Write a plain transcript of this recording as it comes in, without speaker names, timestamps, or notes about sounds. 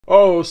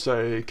Oh,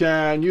 say,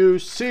 can you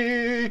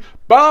see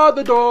by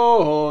the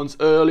dawn's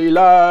early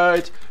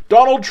light?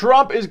 Donald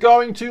Trump is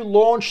going to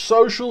launch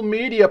social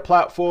media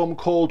platform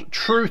called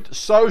Truth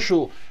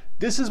Social.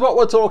 This is what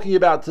we're talking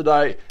about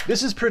today.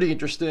 This is pretty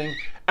interesting.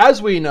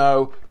 As we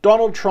know,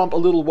 Donald Trump a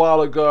little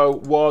while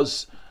ago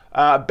was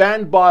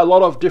banned by a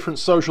lot of different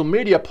social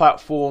media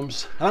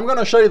platforms. And I'm going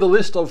to show you the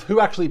list of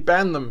who actually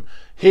banned them.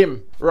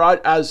 Him,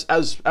 right, as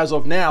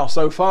of now,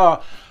 so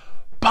far.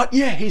 But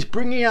yeah, he's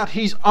bringing out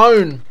his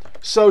own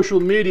social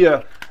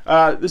media.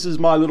 This is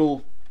my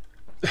little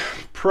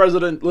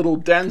president, little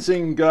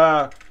dancing,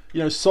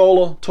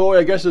 solar toy.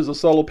 I guess there's a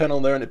solar panel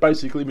there, and it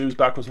basically moves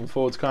backwards and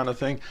forwards, kind of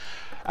thing.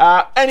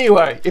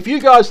 Anyway, if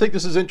you guys think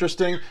this is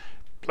interesting,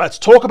 let's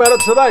talk about it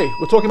today.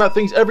 We're talking about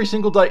things every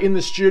single day in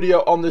the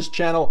studio on this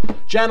channel,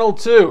 Channel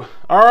 2.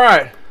 All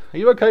right, are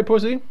you okay,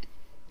 pussy?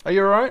 Are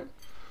you all right?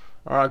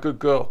 All right, good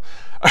girl.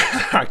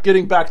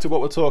 Getting back to what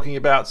we're talking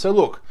about. So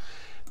look.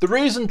 The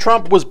reason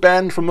Trump was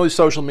banned from those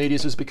social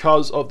medias is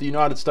because of the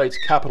United States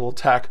Capitol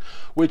attack,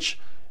 which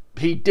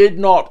he did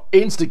not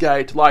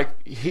instigate. Like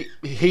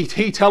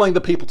he telling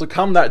the people to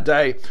come that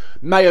day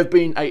may have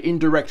been an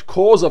indirect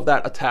cause of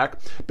that attack,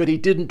 but he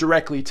didn't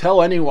directly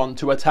tell anyone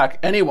to attack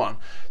anyone.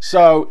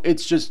 So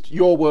it's just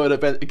your word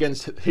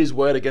against his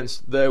word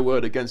against their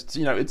word against,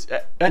 it's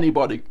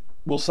anybody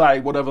will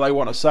say whatever they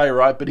want to say,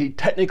 right? But he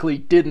technically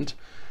didn't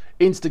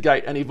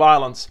instigate any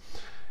violence.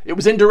 It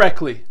was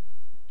indirectly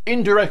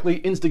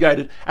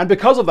instigated, and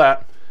because of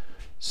that,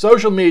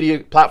 social media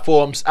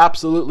platforms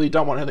absolutely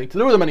don't want anything to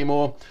do with them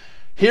anymore.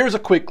 Here's a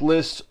quick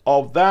list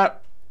of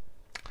that.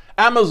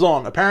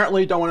 Amazon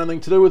apparently don't want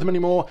anything to do with him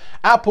anymore.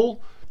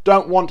 Apple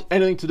don't want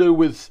anything to do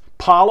with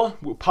Parler.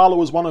 Parler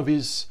was one of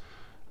his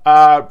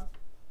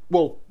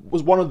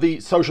was one of the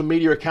social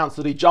media accounts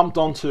that he jumped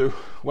onto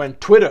when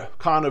Twitter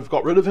kind of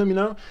got rid of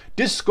him,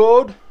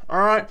 Discord, all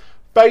right.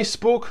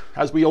 Facebook,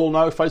 as we all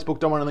know, Facebook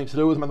don't want anything to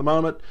do with him at the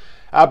moment.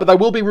 But they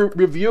will be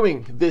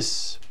reviewing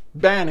this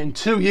ban in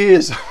 2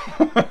 years.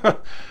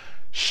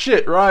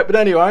 Shit, right? But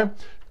anyway,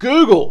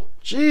 Google.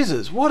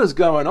 Jesus, what is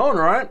going on,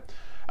 right?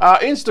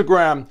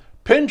 Instagram,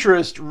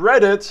 Pinterest,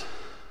 Reddit,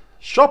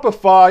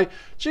 Shopify.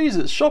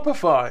 Jesus,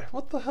 Shopify.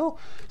 What the hell?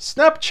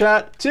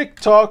 Snapchat,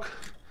 TikTok,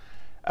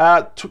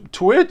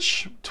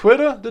 Twitch,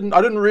 Twitter.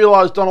 I didn't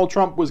realize Donald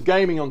Trump was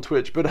gaming on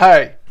Twitch, but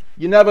hey.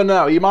 You never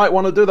know. He might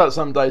want to do that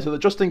someday. So that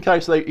just in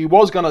case he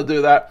was going to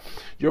do that,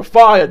 you're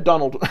fired,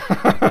 Donald.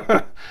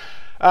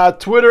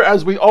 Twitter,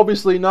 as we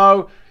obviously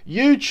know.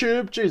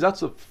 YouTube. Geez,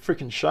 that's a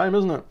freaking shame,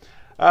 isn't it?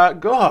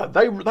 God,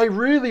 they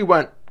really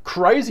went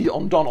crazy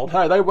on Donald.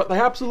 Hey, they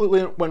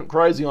absolutely went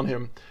crazy on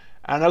him.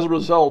 And as a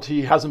result,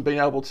 he hasn't been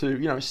able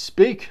to,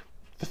 speak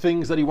the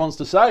things that he wants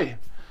to say.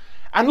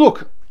 And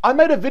look, I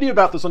made a video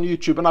about this on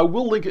YouTube, and I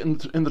will link it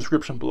in the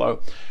description below.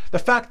 The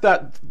fact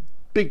that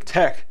big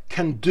tech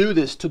can do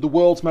this to the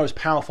world's most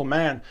powerful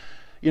man,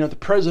 the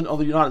president of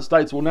the United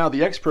States, well now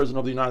the ex-president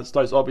of the United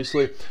States,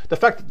 obviously. The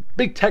fact that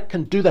big tech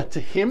can do that to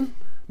him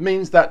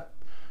means that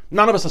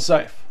none of us are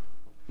safe.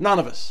 None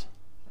of us.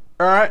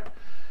 All right?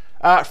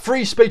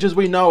 Free speech as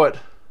we know it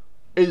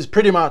is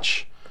pretty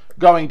much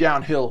going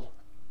downhill.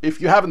 If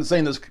you haven't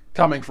seen this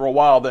coming for a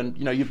while, then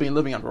you've been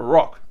living under a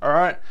rock. All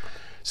right?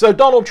 So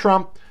Donald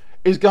Trump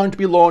is going to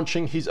be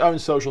launching his own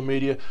social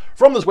media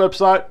from this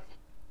website.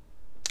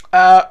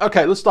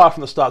 Okay, let's start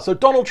from the start. So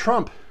Donald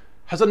Trump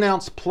has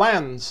announced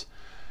plans,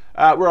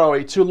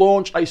 to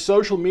launch a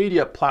social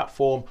media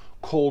platform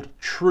called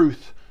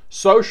Truth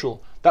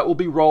Social that will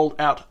be rolled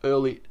out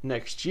early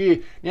next year.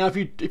 Now, if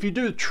you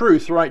do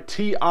Truth, right,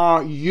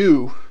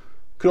 TRU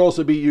could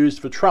also be used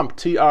for Trump,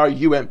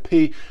 TRUMP,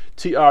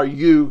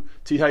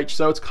 TRUTH.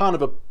 So it's kind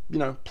of a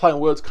play on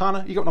words, kind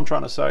of. You get what I'm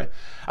trying to say.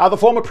 The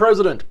former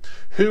president,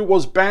 who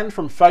was banned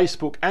from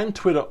Facebook and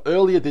Twitter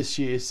earlier this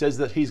year, says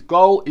that his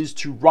goal is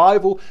to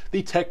rival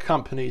the tech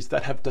companies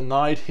that have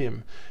denied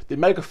him the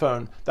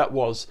megaphone that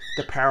was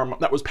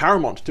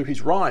paramount to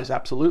his rise.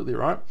 Absolutely,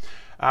 right?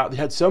 He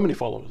had so many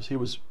followers. He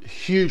was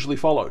hugely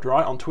followed,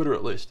 right? On Twitter,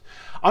 at least.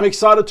 I'm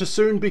excited to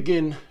soon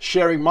begin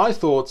sharing my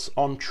thoughts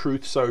on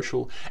Truth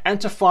Social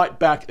and to fight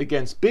back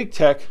against big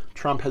tech,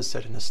 Trump has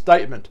said in a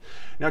statement.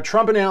 Now,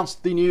 Trump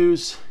announced the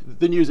news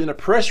in a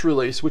press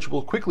release, which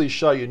we'll quickly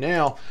show you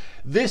now.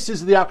 This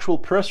is the actual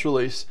press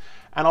release,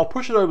 and I'll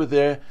push it over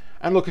there.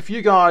 And look, if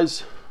you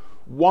guys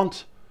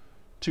want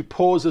to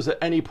pause this at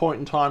any point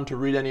in time to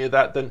read any of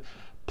that, then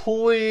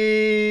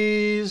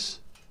please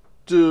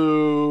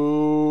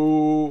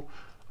do.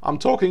 I'm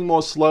talking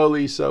more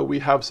slowly so we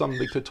have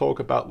something to talk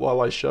about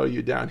while I show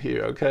you down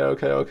here.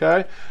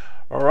 Okay.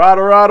 All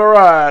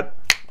right.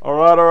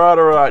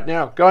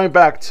 Now, going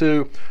back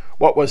to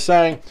what we're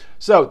saying.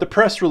 So, the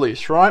press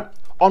release, right?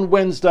 On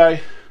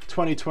Wednesday,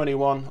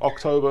 2021,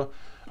 October,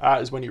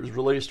 is when it was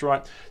released,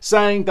 right?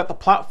 Saying that the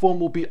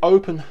platform will be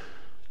open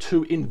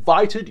to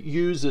invited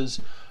users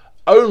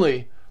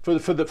only for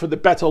the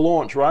beta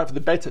launch, right? For the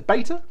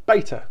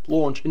beta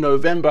launch in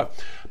November.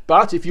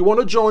 But if you want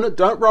to join it,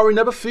 don't worry,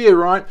 never fear,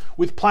 right?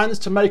 With plans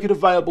to make it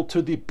available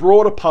to the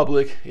broader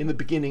public in the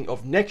beginning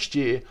of next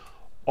year,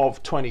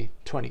 of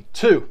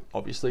 2022,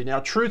 obviously. Now,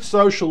 Truth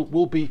Social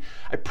will be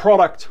a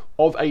product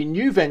of a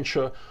new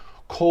venture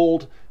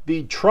called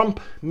the Trump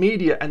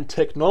Media and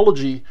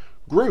Technology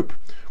Group,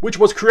 which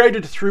was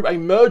created through a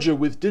merger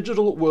with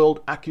Digital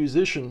World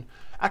Acquisition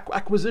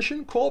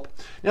Corp.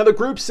 Now, the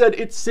group said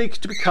it seeks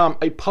to become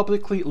a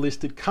publicly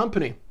listed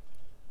company.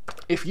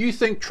 If you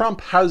think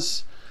Trump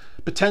has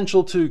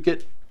potential to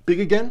get big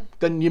again,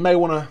 then you may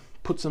want to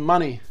put some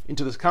money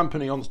into this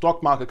company on the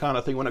stock market kind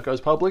of thing when it goes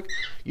public.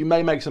 You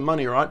may make some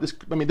money, right? This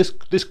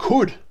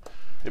could,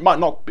 it might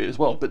not be as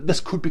well, but this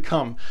could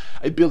become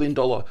a $1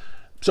 billion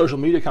social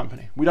media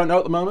company. We don't know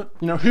at the moment.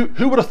 You know,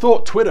 who would have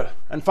thought Twitter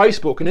and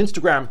Facebook and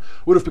Instagram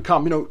would have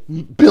become, you know,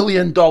 $1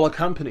 billion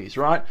companies,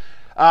 right?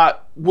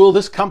 Will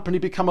this company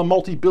become a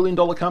multi-billion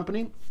dollar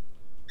company?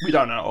 We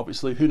don't know,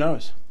 obviously. Who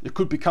knows? It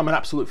could become an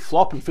absolute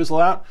flop and fizzle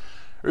out,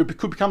 or it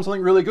could become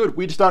something really good.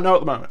 We just don't know at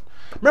the moment.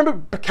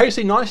 Remember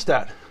Casey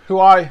Neistat, who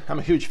I am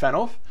a huge fan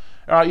of?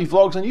 He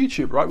vlogs on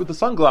YouTube, right, with the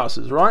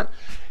sunglasses, right?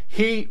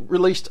 He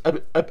released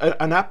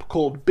an app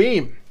called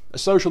Beam, a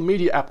social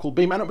media app called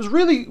Beam, and it was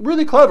really,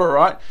 really clever,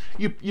 right?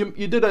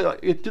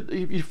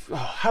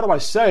 How do I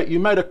say it? You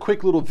made a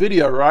quick little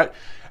video, right?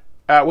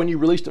 When you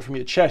released it from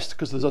your chest,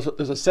 because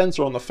there's a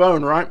sensor on the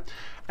phone, right?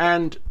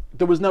 And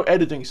there was no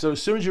editing. So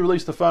as soon as you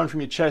release the phone from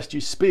your chest,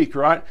 you speak,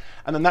 right?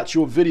 And then that's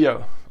your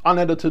video,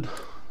 unedited,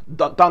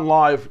 done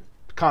live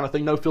kind of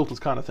thing, no filters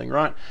kind of thing,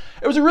 right?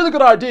 It was a really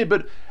good idea,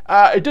 but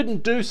it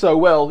didn't do so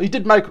well. He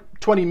did make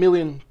 $20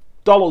 million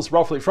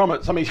roughly from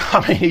it. I mean,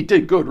 he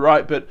did good,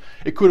 right? But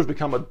it could have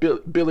become a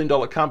 $1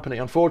 billion company.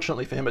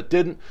 Unfortunately for him, it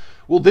didn't.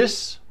 Will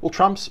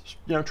Trump's,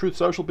 you know, Truth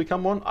Social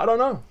become one? I don't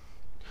know.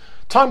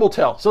 Time will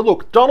tell. So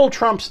look, Donald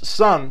Trump's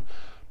son,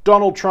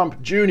 Donald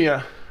Trump Jr.,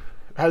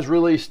 has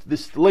released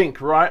this link,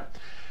 right?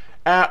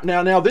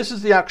 Now this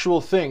is the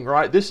actual thing,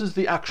 right? This is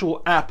the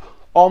actual app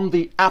on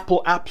the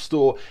Apple App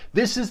Store.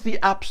 This is the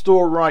App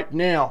Store right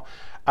now.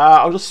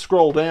 I'll just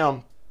scroll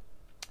down,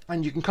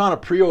 and you can kind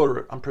of pre-order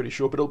it, I'm pretty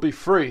sure, but it'll be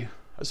free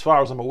as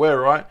far as I'm aware,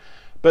 right?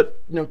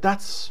 But you know,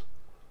 that's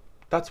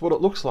what it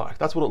looks like.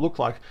 That's what it looked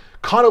like.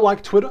 Kind of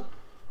like Twitter,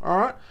 all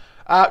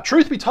right?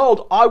 Truth be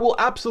told, I will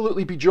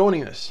absolutely be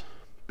joining this,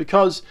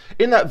 because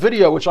in that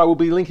video, which I will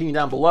be linking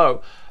down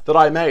below, that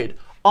I made,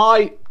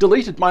 I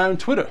deleted my own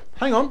Twitter.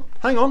 Hang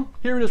on,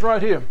 here it is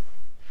right here.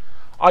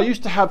 I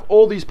used to have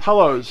all these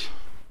pillows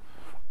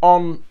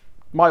on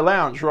my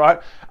lounge,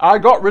 right? I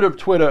got rid of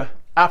Twitter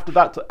after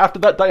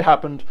that day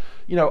happened.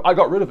 You know, I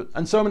got rid of it,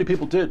 and so many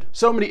people did.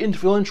 So many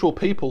influential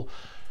people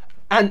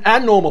and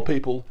normal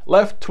people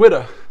left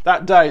Twitter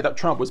that day that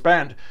Trump was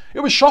banned.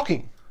 It was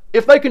shocking.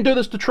 If they can do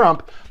this to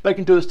Trump, they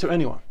can do this to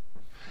anyone.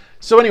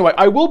 So anyway,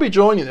 I will be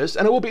joining this,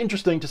 and it will be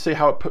interesting to see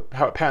how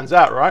it pans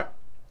out, right?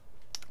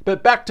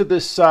 But back to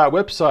this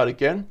website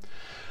again.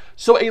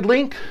 So a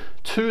link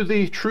to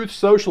the Truth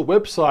Social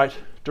website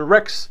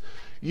directs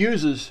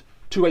users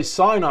to a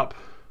sign up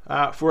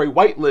for a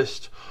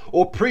waitlist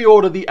or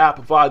pre-order the app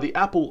via the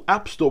Apple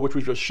App Store, which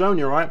we've just shown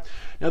you, right?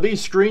 Now,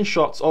 these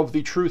screenshots of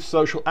the Truth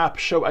Social app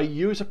show a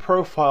user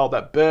profile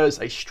that bears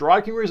a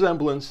striking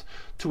resemblance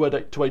to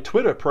a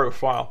Twitter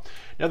profile.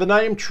 Now, the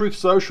name Truth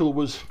Social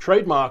was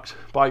trademarked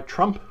by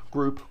Trump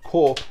Group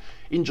Corp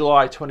in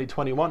July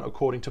 2021,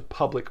 according to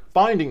public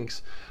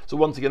findings. So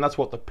once again, that's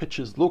what the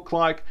pictures look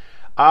like.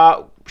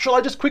 Shall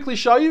I just quickly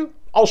show you?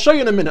 I'll show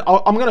you in a minute.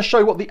 I'm going to show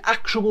you what the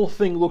actual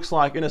thing looks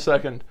like in a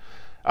second.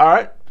 All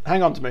right,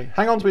 hang on to me.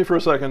 Hang on to me for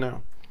a second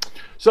now.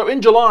 So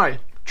in July,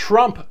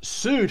 Trump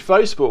sued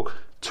Facebook,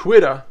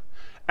 Twitter,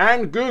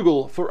 and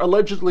Google for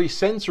allegedly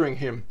censoring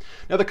him.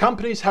 Now, the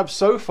companies have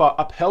so far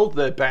upheld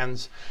their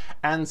bans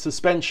and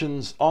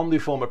suspensions on the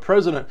former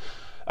president,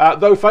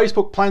 though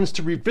Facebook plans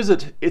to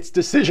revisit its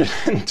decision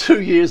in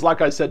 2 years, like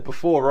I said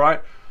before,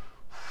 right?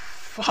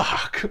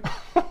 Fuck.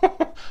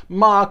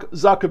 Mark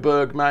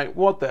Zuckerberg, mate,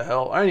 what the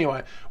hell?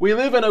 Anyway, we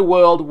live in a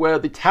world where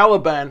the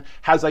Taliban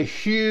has a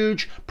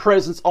huge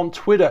presence on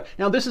Twitter.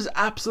 Now, this is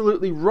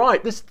absolutely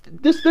right.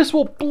 This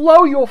will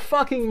blow your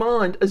fucking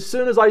mind as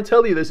soon as I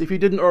tell you this, if you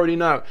didn't already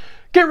know.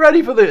 Get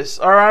ready for this,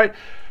 all right?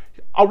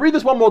 I'll read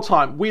this one more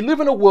time. We live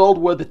in a world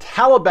where the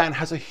Taliban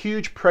has a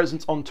huge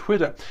presence on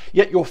Twitter,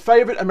 yet your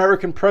favorite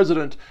American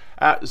president,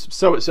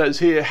 so it says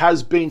here,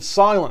 has been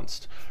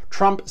silenced.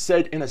 Trump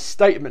said in a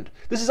statement,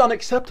 "This is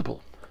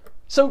unacceptable."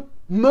 So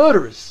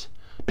murderers,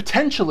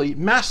 potentially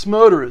mass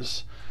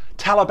murderers,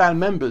 Taliban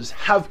members,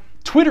 have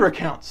Twitter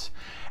accounts.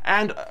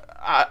 And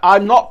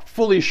I'm not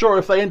fully sure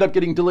if they end up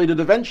getting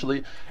deleted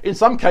eventually. In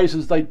some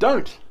cases, they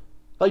don't.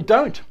 They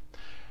don't.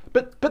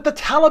 But the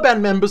Taliban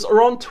members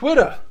are on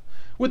Twitter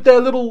with their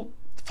little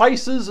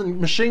faces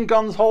and machine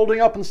guns holding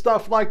up and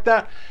stuff like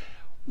that.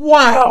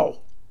 Wow!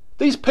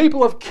 These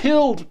people have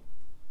killed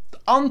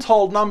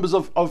untold numbers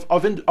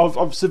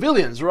of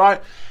civilians,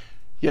 right?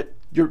 Yet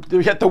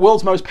the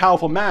world's most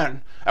powerful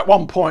man at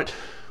one point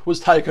was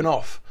taken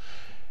off.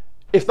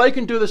 If they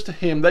can do this to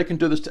him, they can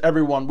do this to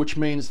everyone, which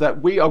means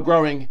that we are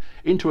growing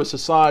into a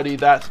society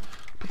that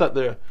Put that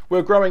there.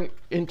 We're growing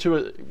into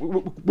a,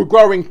 we're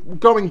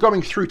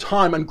going through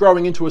time and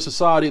growing into a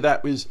society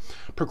that is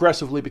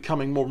progressively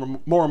becoming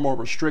more and more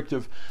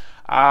restrictive.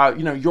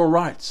 You know, your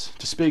rights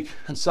to speak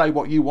and say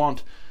what you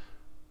want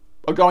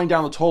are going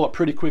down the toilet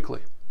pretty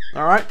quickly.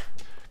 All right,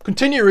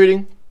 continue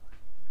reading.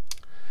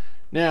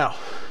 Now,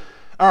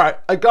 all right,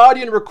 a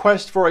Guardian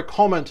request for a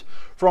comment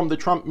from the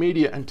Trump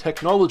Media and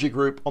Technology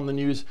Group on the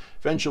news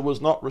venture was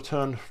not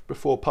returned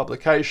before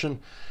publication.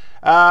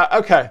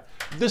 Okay,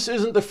 this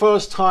isn't the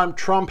first time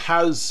Trump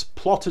has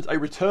plotted a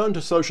return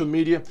to social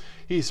media.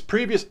 His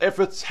previous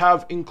efforts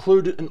have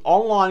included an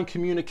online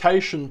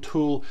communication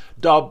tool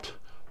dubbed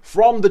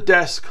From the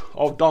Desk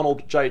of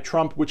Donald J.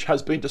 Trump, which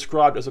has been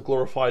described as a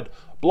glorified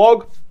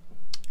blog.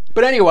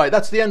 But anyway,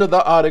 that's the end of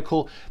that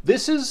article.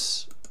 This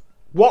is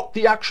what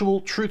the actual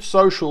Truth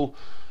Social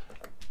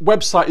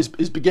website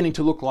is beginning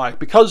to look like.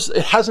 Because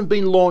it hasn't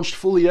been launched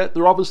fully yet,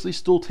 they're obviously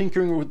still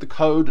tinkering with the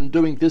code and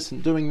doing this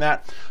and doing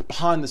that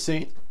behind the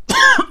scenes.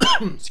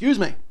 Excuse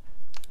me.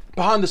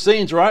 Behind the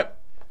scenes, right?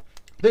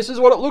 This is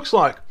what it looks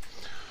like.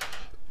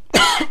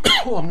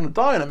 Oh, I'm going to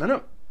die in a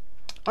minute.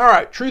 All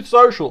right, Truth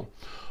Social.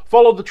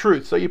 Follow the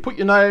truth. So you put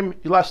your name,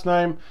 your last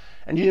name,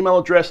 and your email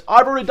address.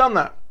 I've already done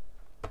that.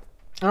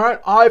 All right,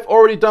 I've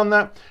already done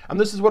that. And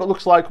this is what it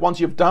looks like once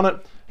you've done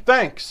it.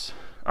 Thanks.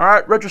 All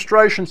right,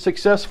 registration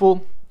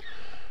successful.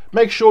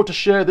 Make sure to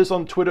share this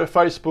on Twitter,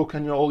 Facebook,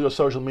 and all your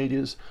social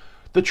medias.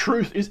 The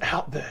truth is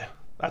out there.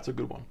 That's a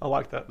good one. I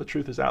like that. The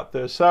truth is out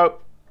there. So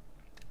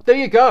there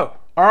you go.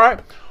 All right.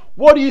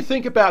 What do you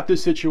think about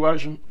this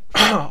situation?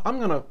 I'm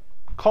going to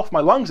cough my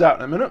lungs out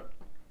in a minute.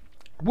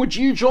 Would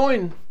you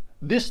join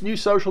this new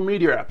social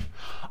media app?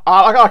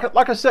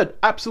 Like I said,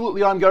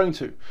 absolutely I'm going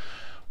to.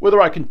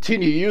 Whether I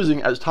continue using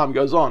it as time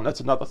goes on,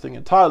 that's another thing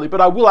entirely.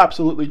 But I will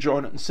absolutely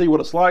join it and see what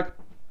it's like.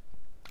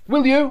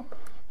 Will you?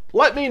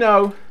 Let me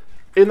know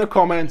in the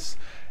comments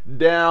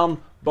down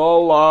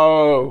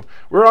below.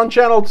 We're on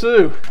channel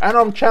 2 and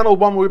on channel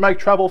 1 where we make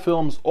travel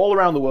films all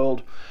around the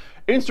world.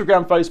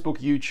 Instagram, Facebook,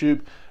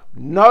 YouTube,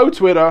 no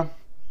Twitter,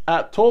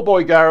 at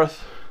Tallboy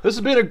Gareth. This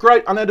has been a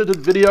great unedited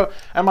video,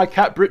 and my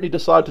cat Brittany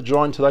decided to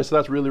join today, so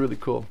that's really, really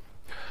cool.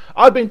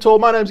 I've been Tall,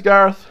 my name's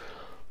Gareth.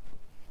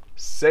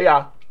 See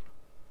ya.